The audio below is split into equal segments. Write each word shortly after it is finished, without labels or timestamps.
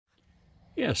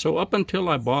Yeah, so up until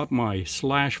I bought my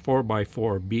slash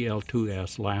 4x4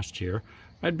 BL-2S last year,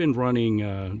 I'd been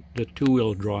running the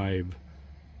two-wheel drive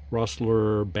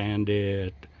Rustler,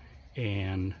 Bandit,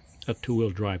 and a two-wheel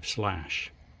drive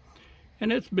Slash.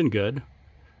 And it's been good.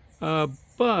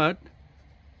 But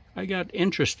I got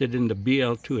interested in the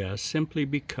BL-2S simply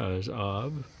because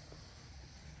of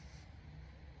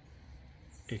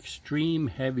extreme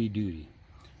heavy duty.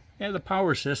 Yeah, the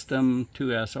power system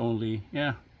 2S only,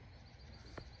 yeah,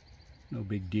 no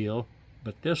big deal.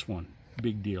 But this one,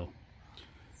 big deal.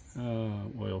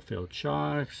 Oil-filled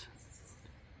shocks,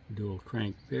 dual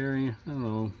crank bearing, I don't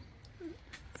know.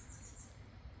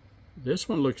 This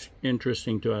one looks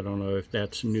interesting too. I don't know if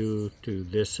that's new to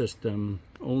this system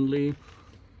only.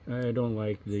 I don't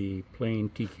like the plain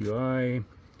TQI.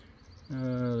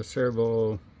 The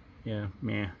servo, yeah,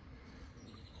 meh.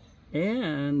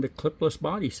 And the clipless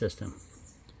body system.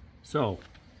 So,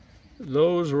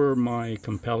 those were my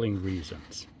compelling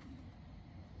reasons.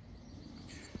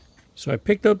 So I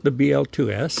picked up the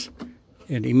BL-2S,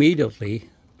 and immediately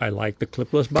I liked the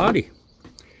clipless body.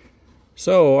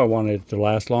 So I wanted it to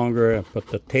last longer. I put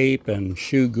the tape and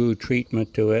shoe goo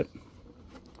treatment to it.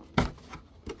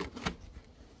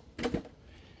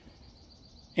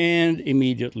 And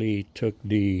immediately took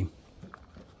the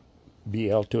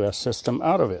BL-2S system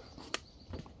out of it.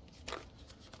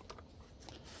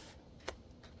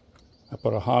 I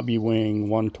put a Hobby Wing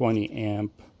 120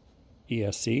 amp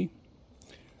ESC.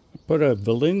 I put a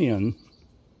Valinian,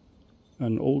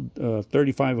 an old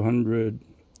 3500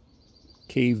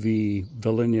 kV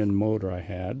Valinian motor I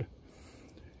had.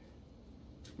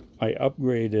 I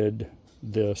upgraded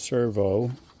the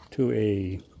servo to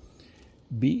a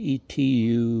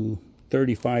BETU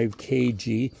 35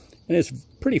 kg, and it's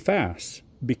pretty fast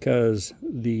because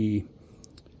the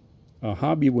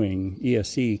Hobby Wing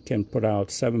ESC can put out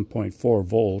 7.4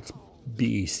 volts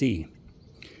BEC.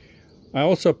 I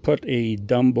also put a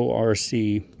Dumbo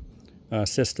RC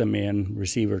system in,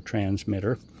 receiver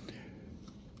transmitter.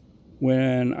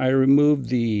 When I removed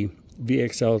the the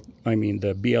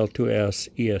BL-2S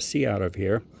ESC out of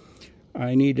here,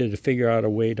 I needed to figure out a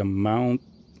way to mount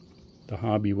the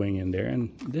Hobby Wing in there,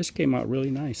 and this came out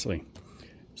really nicely.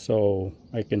 So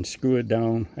I can screw it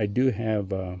down. I do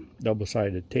have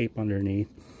double-sided tape underneath.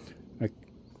 I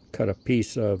cut a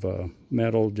piece of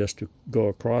metal just to go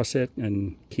across it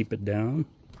and keep it down.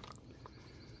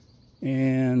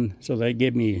 And so that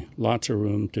gave me lots of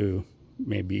room to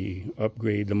maybe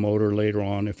upgrade the motor later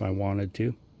on if I wanted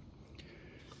to.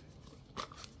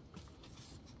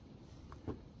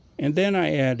 And then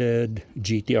I added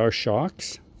GTR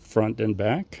shocks, front and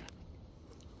back.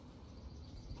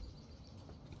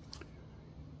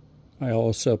 I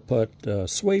also put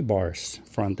sway bars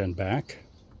front and back.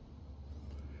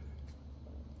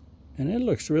 And it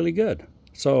looks really good.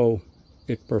 So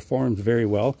it performs very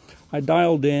well. I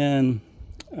dialed in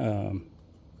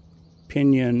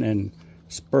pinion and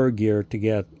spur gear to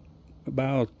get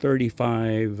about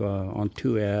 35 on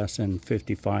 2S and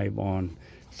 55 on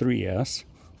 3S.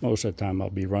 Most of the time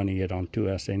I'll be running it on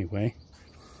 2S anyway,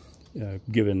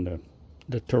 given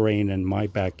the terrain in my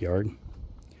backyard.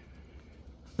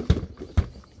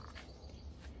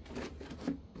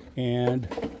 And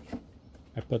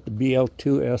I put the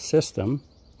BL-2S system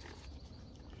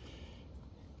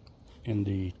in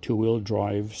the two-wheel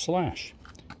drive Slash,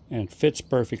 and it fits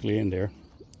perfectly in there.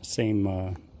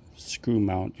 Same screw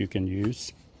mount you can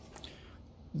use.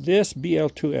 This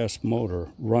BL-2S motor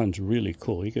runs really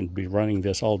cool. You can be running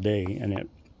this all day and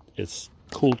it's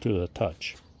cool to the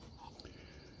touch.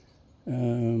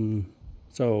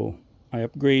 So I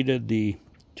upgraded the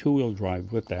two-wheel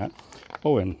drive with that.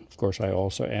 Oh, and of course I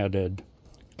also added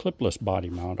clipless body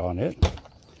mount on it.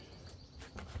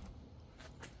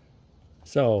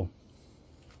 So,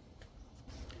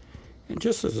 and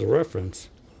just as a reference,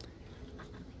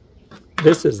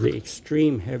 this is the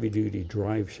extreme heavy-duty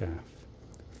drive shaft,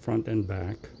 front and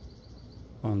back,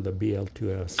 on the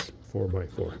BL-2S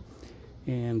 4x4.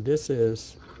 And this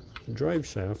is the drive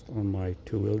shaft on my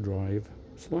two-wheel drive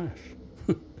Slash.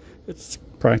 It's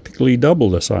practically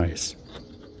double the size.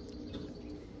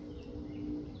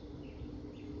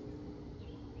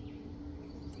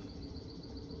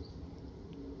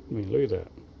 I mean, look at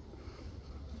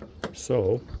that.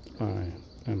 So, I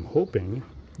am hoping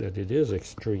that it is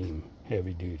extreme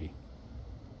heavy duty.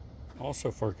 Also,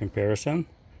 for comparison,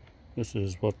 this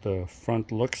is what the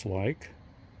front looks like.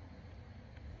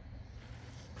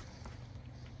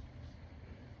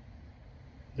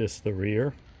 This is the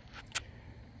rear.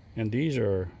 And these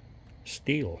are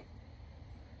steel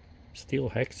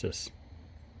hexes.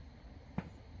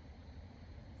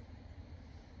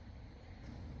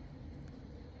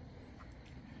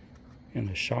 And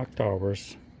the shock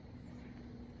towers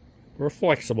were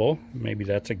flexible. Maybe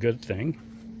that's a good thing.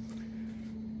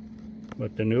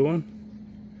 But the new one,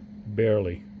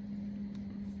 barely.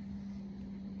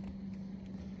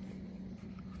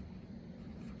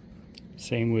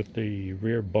 Same with the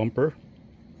rear bumper.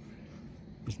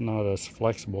 It's not as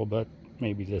flexible, but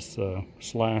maybe this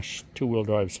two-wheel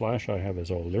drive Slash I have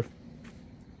is older.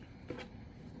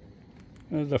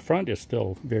 The front is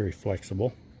still very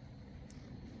flexible.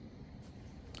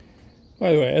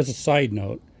 By the way, as a side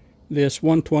note, this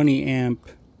 120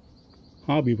 amp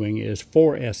hobby wing is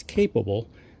 4S capable,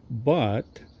 but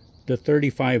the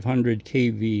 3500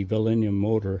 kV Velineum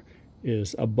motor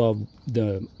is above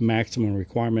the maximum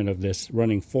requirement of this.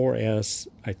 Running 4S,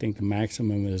 I think the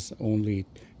maximum is only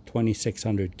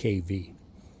 2600 kV.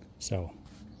 So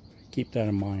keep that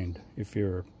in mind if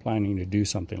you're planning to do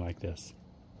something like this.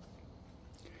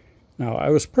 Now, I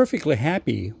was perfectly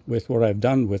happy with what I've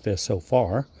done with this so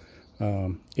far.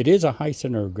 It is a high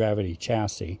center of gravity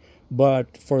chassis,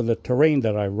 but for the terrain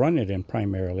that I run it in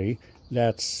primarily,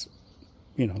 that's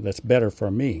better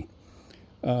for me.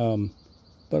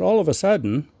 But all of a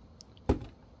sudden,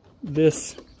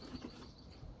 this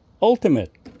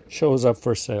Ultimate shows up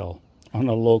for sale on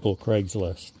a local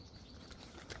Craigslist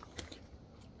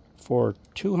for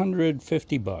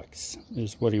 $250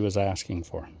 is what he was asking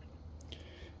for.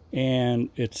 And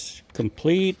it's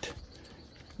complete,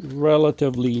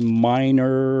 relatively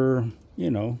minor,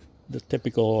 the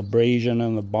typical abrasion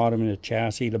on the bottom of the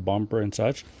chassis, the bumper and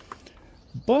such.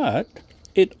 But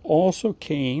it also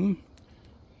came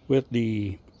with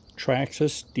the Traxxas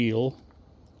steel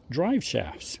drive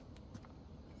shafts.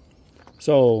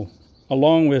 So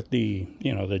along with the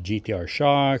the GTR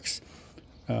shocks,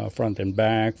 front and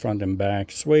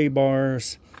back sway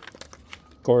bars,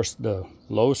 of course the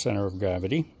low center of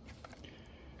gravity,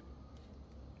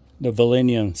 the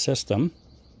Velineum system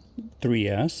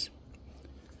 3S.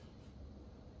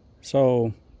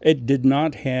 So it did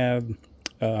not have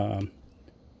the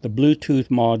Bluetooth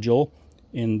module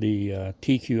in the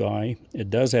TQI. It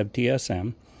does have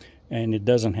TSM, and it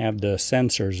doesn't have the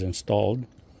sensors installed.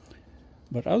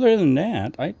 But other than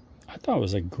that, I thought it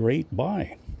was a great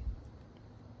buy.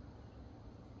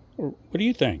 What do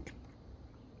you think?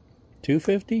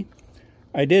 $250?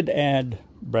 I did add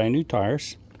brand new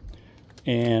tires,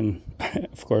 and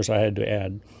of course I had to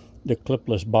add the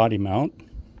clipless body mount.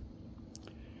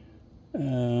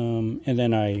 And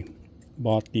then I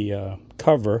bought the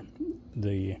cover,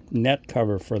 the net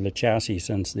cover for the chassis,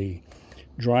 since the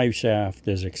drive shaft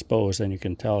is exposed and you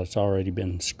can tell it's already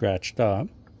been scratched up.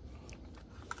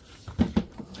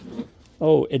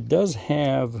 Oh, it does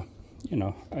have,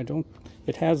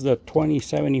 it has the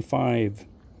 2075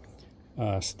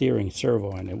 steering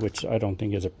servo in it, which I don't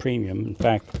think is a premium. In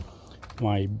fact,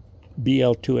 my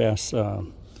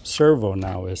BL-2S servo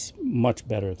now is much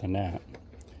better than that.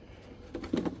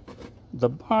 The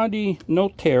body, no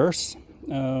tears,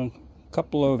 a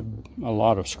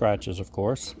lot of scratches, of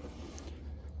course,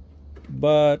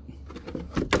 but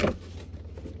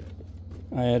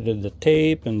I added the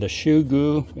tape and the shoe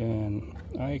glue, and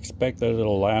I expect that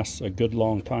it'll last a good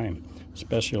long time,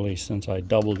 especially since I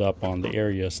doubled up on the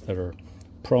areas that are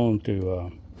prone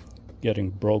to getting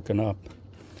broken up,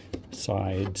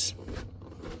 sides.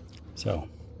 So,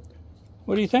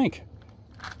 what do you think?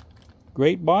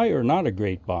 Great buy or not a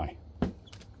great buy?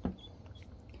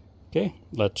 Okay,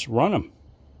 let's run them.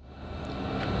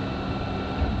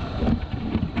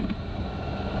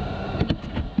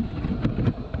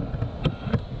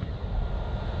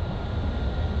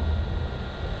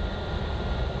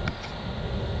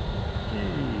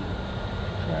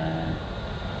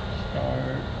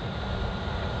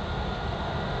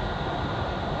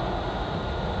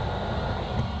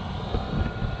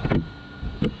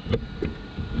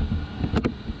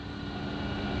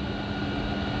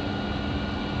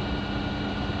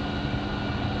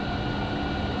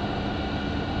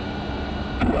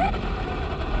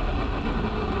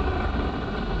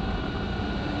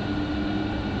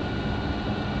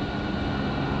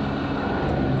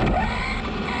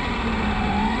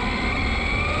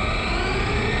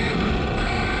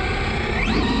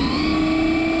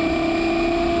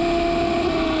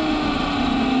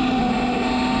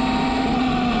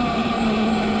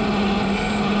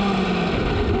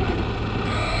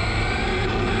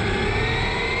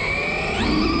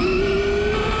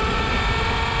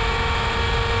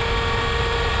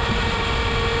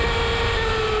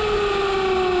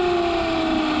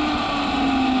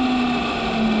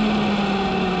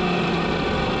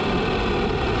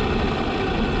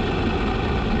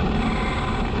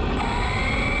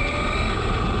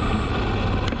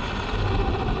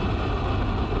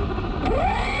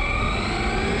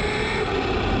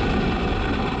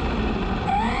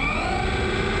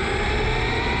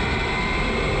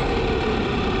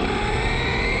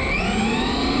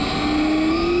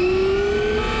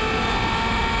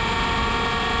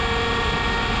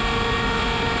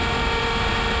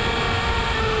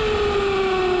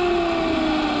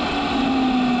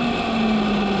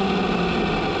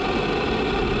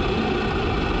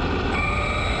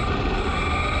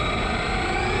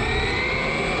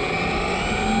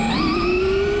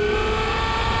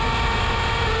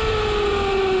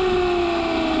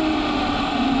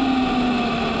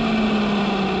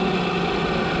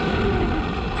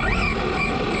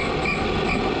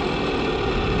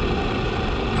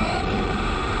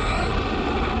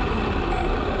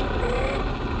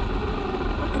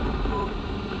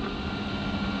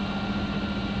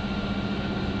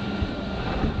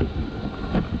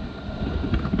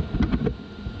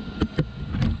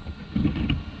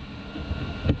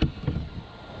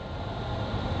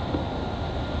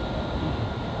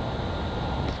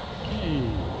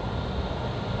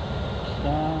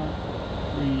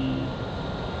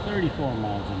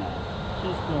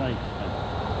 Just like that.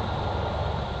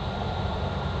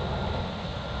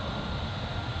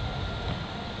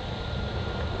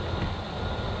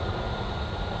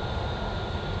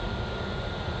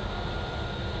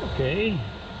 Okay.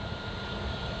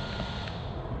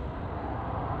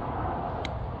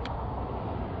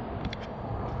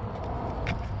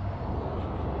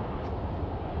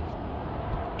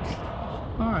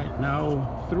 Alright,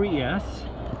 now 3S,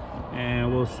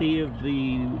 and we'll see if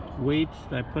the weights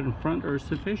that I put in front are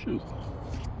sufficient.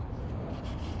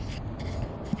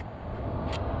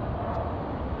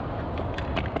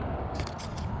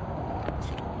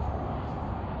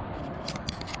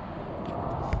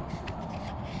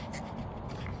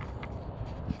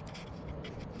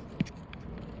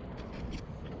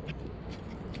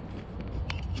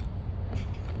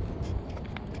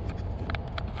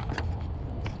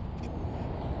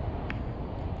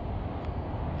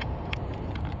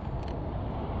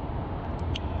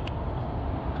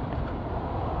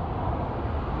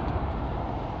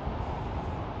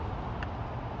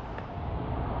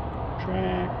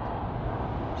 Track,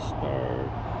 start.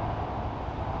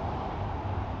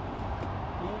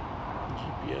 Oh,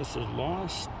 GPS is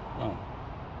lost. Oh.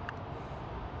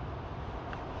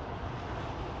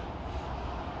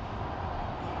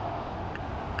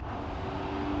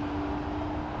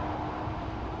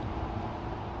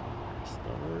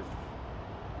 Start.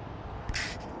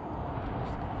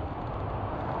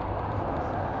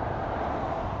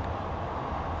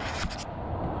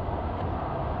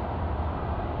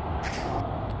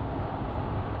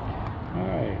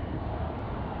 Alright,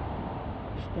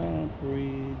 stop,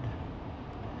 read,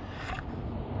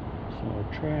 so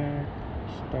track,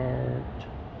 start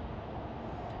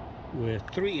with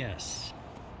 3S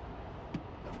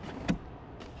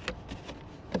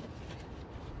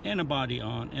and a body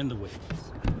on and the weights.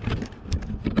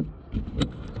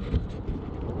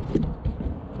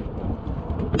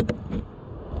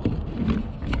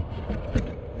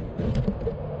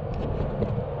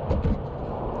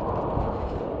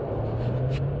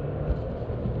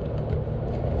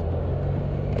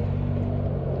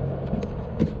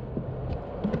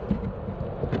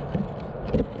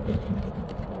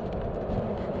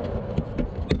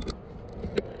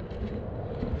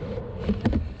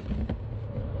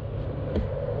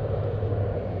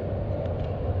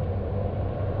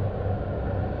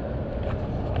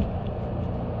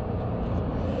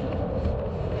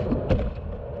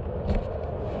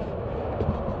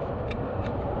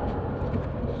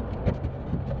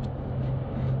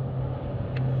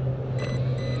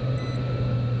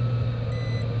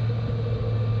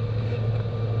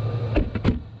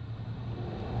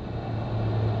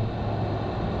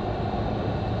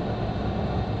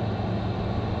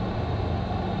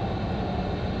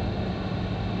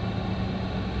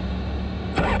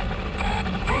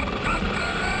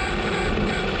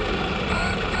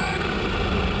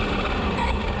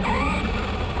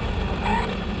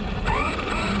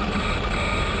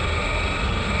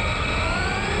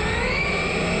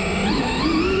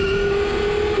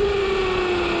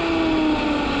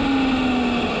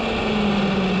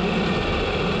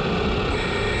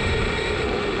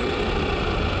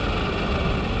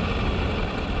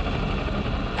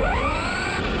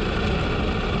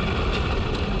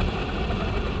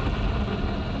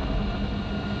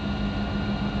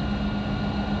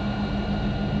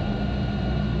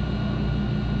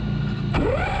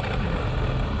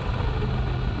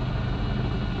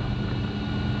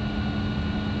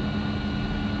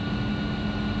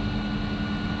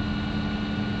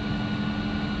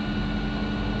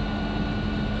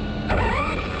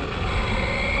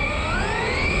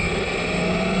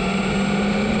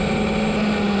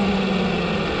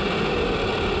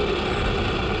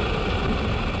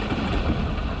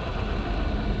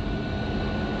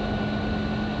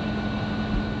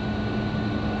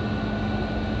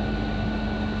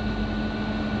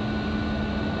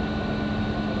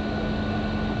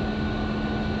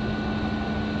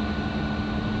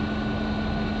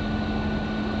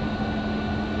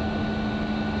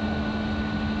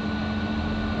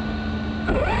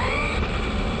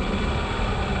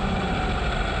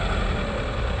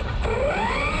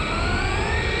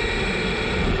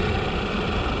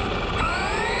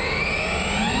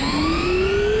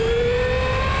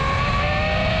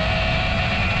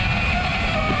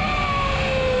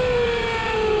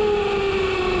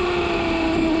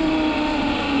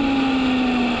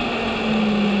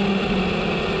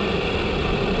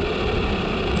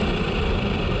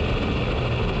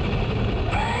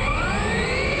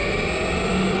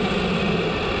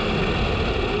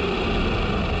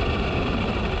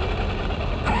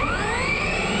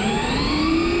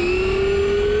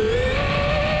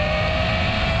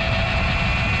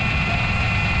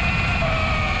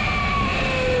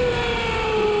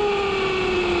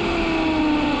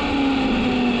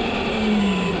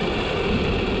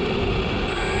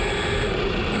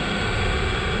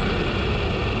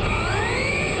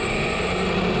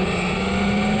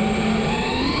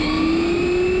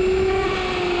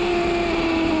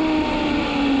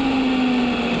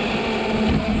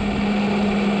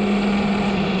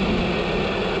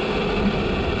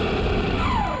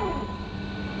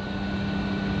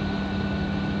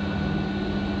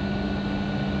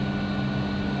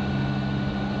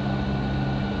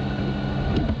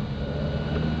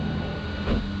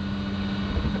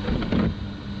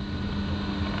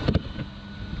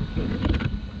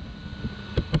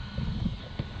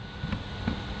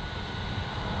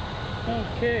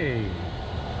 Okay,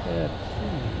 let's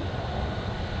see.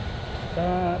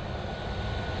 Stop,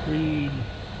 read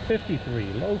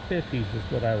 53, low 50s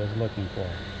is what I was looking for.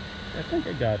 I think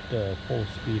I got full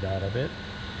speed out of it.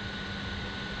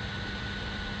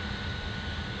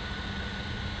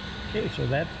 Okay, so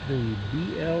that's the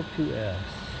BL-2S.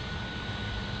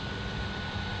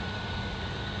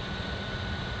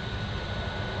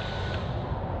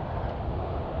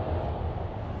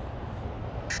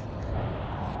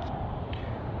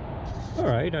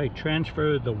 Alright, I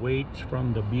transferred the weights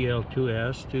from the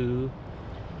BL-2S to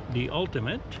the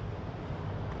Ultimate.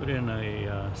 Put in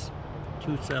a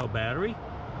 2-cell battery.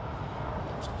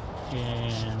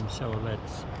 And so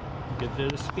let's get to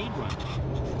the speed run.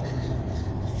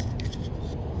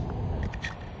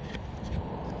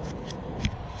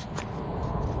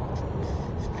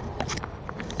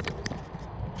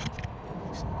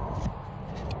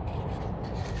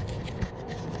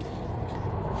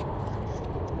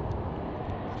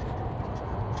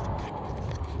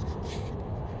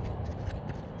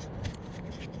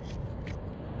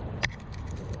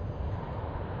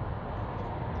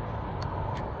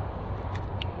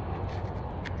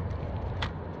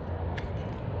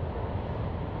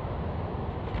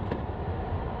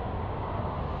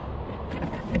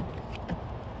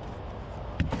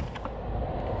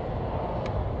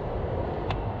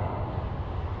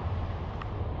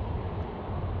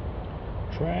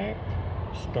 Track,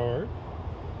 start.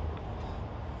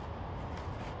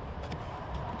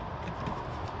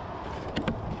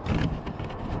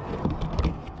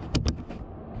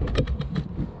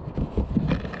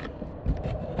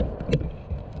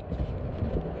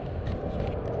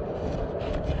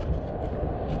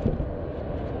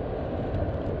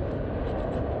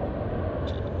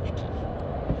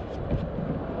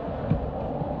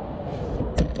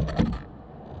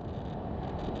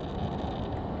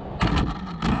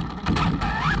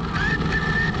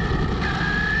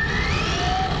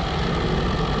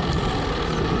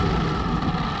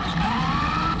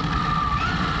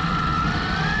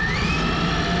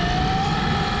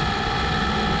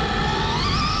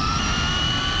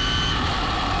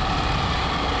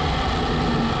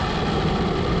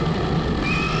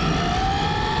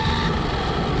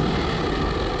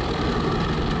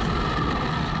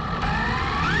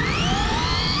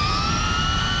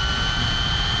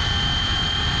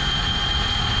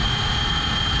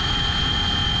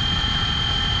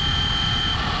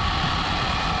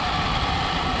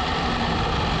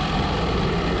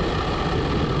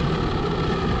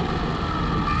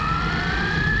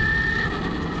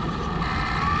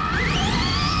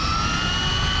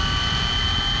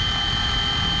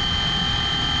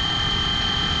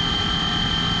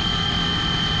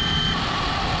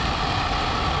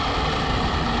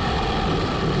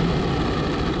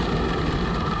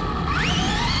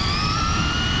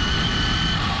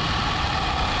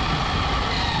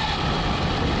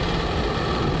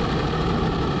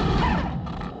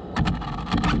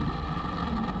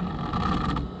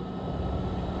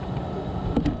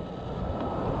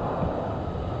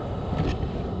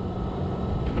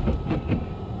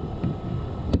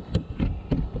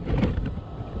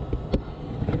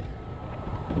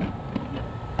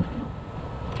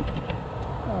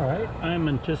 I'm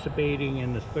anticipating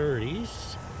in the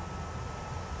 30s.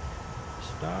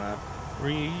 Stop,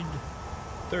 read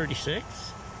 36.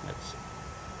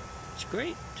 That's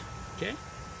great. Okay.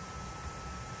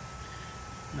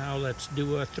 Now let's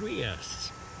do a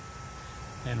 3S.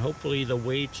 And hopefully the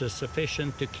weights are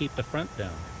sufficient to keep the front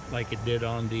down, like it did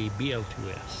on the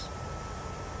BL-2S.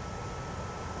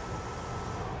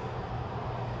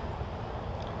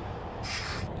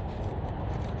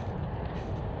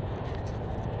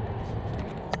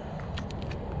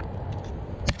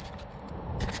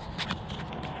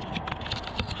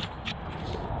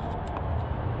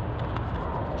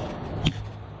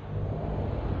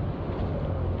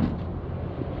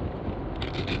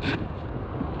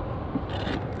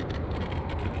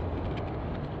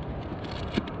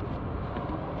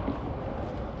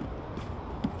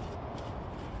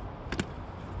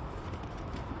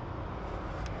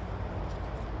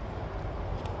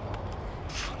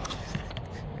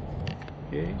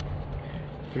 Okay,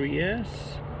 3S.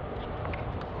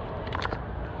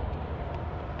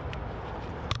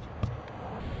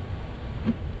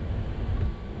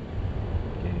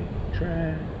 Okay,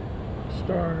 track,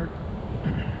 start.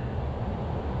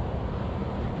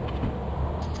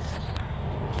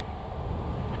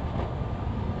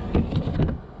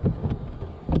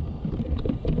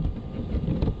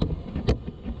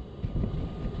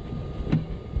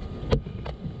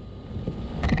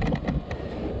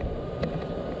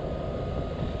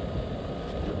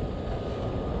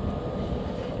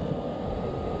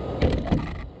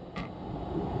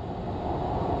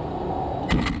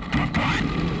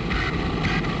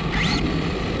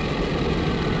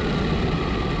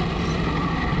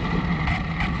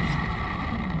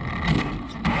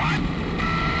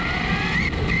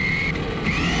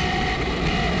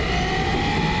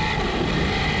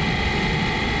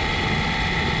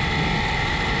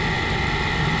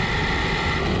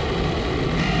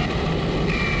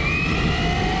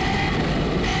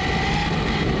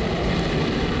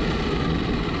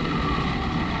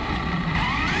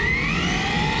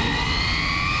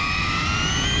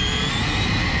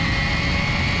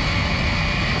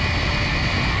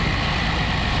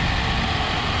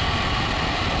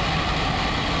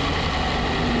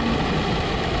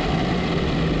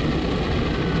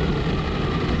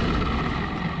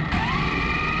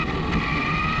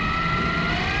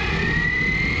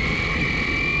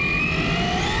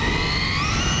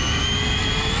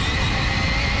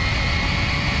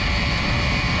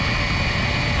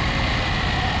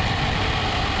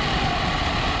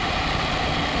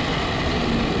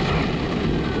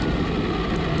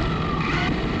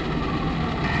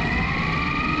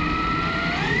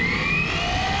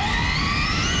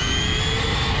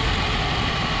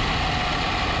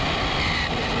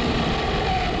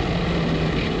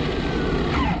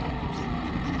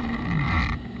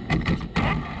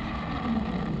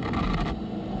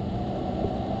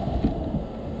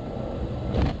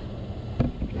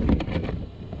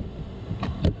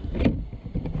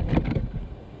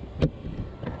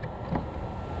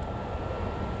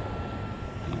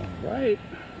 right.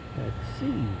 Let's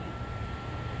see.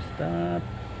 Stop.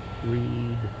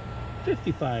 Read.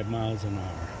 55 miles an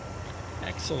hour.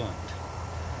 Excellent.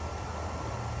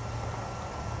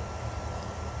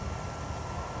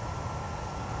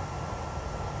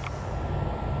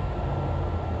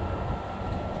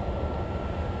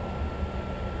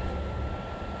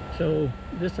 So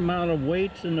this amount of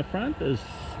weights in the front is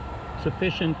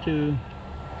sufficient to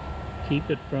keep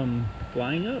it from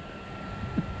flying up.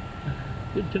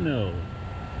 Good to know.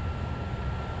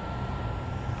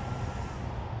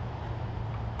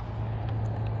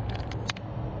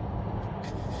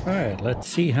 Alright, let's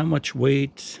see how much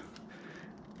weight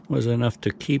was enough to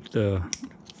keep the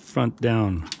front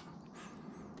down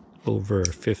over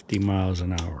 50 miles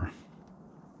an hour.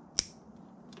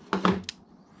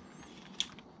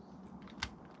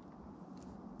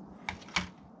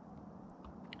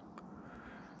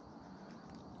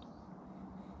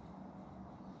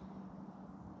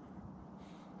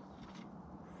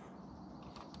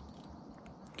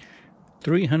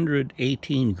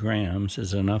 $318 grams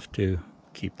is enough to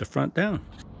keep the front down.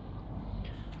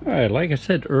 Alright, like I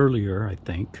said earlier, I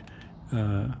think,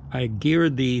 I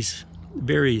geared these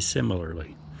very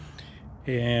similarly.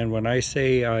 And when I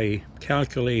say I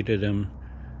calculated them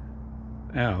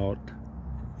out,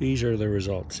 these are the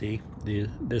results. See,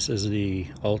 this is the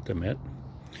ultimate.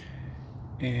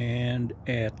 And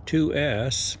at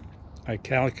 2S, I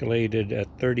calculated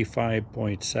at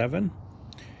 35.7.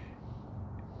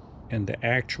 And the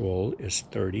actual is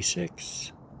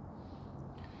 36.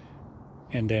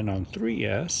 And then on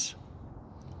 3S,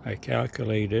 I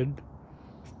calculated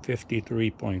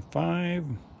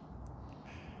 53.5,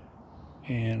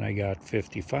 and I got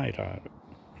 55 out of it.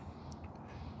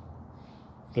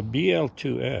 The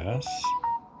BL-2S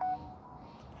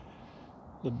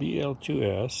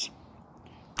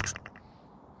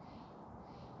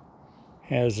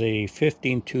has a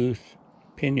 15-tooth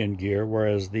pinion gear,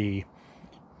 whereas the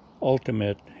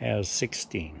Ultimate has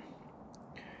 16.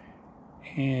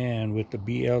 And with the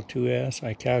BL-2S,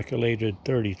 I calculated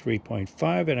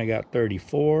 33.5 and I got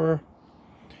 34.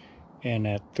 And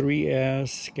at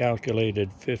 3S, calculated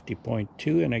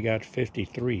 50.2 and I got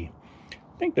 53.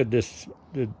 I think that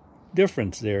the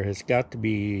difference there has got to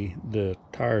be the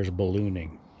tires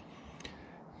ballooning.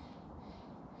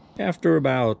 After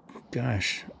about,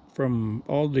 gosh, from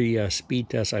all the speed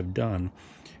tests I've done,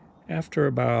 after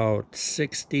about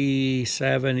 60,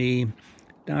 70,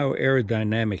 now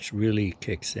aerodynamics really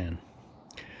kicks in.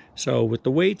 So with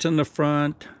the weights on the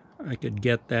front, I could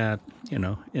get that, you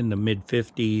know, in the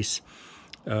mid-50s.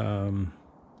 Can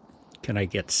I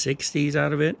get 60s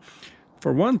out of it?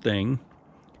 For one thing,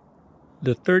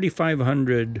 the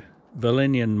 3500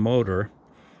 Valenian motor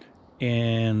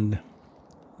and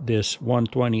this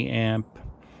 120 amp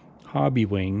hobby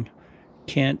wing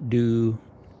can't do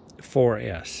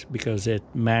 4S because it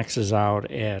maxes out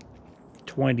at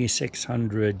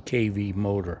 2600 kV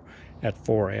motor at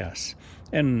 4S.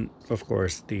 And of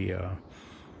course the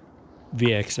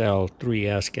VXL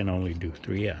 3S can only do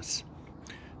 3S.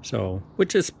 So,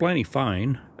 which is plenty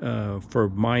fine for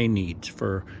my needs,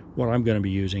 for what I'm going to be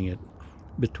using it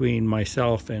between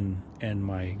myself and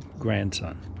my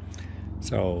grandson.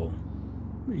 So,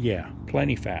 yeah,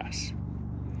 plenty fast.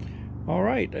 All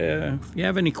right, if you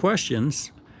have any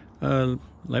questions, let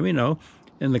me know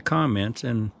in the comments.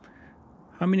 And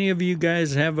how many of you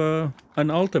guys have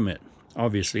an Ultimate?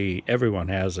 Obviously, everyone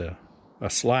has a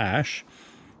Slash,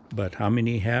 but how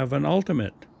many have an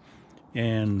Ultimate?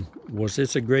 And was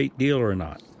this a great deal or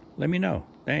not? Let me know.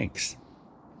 Thanks.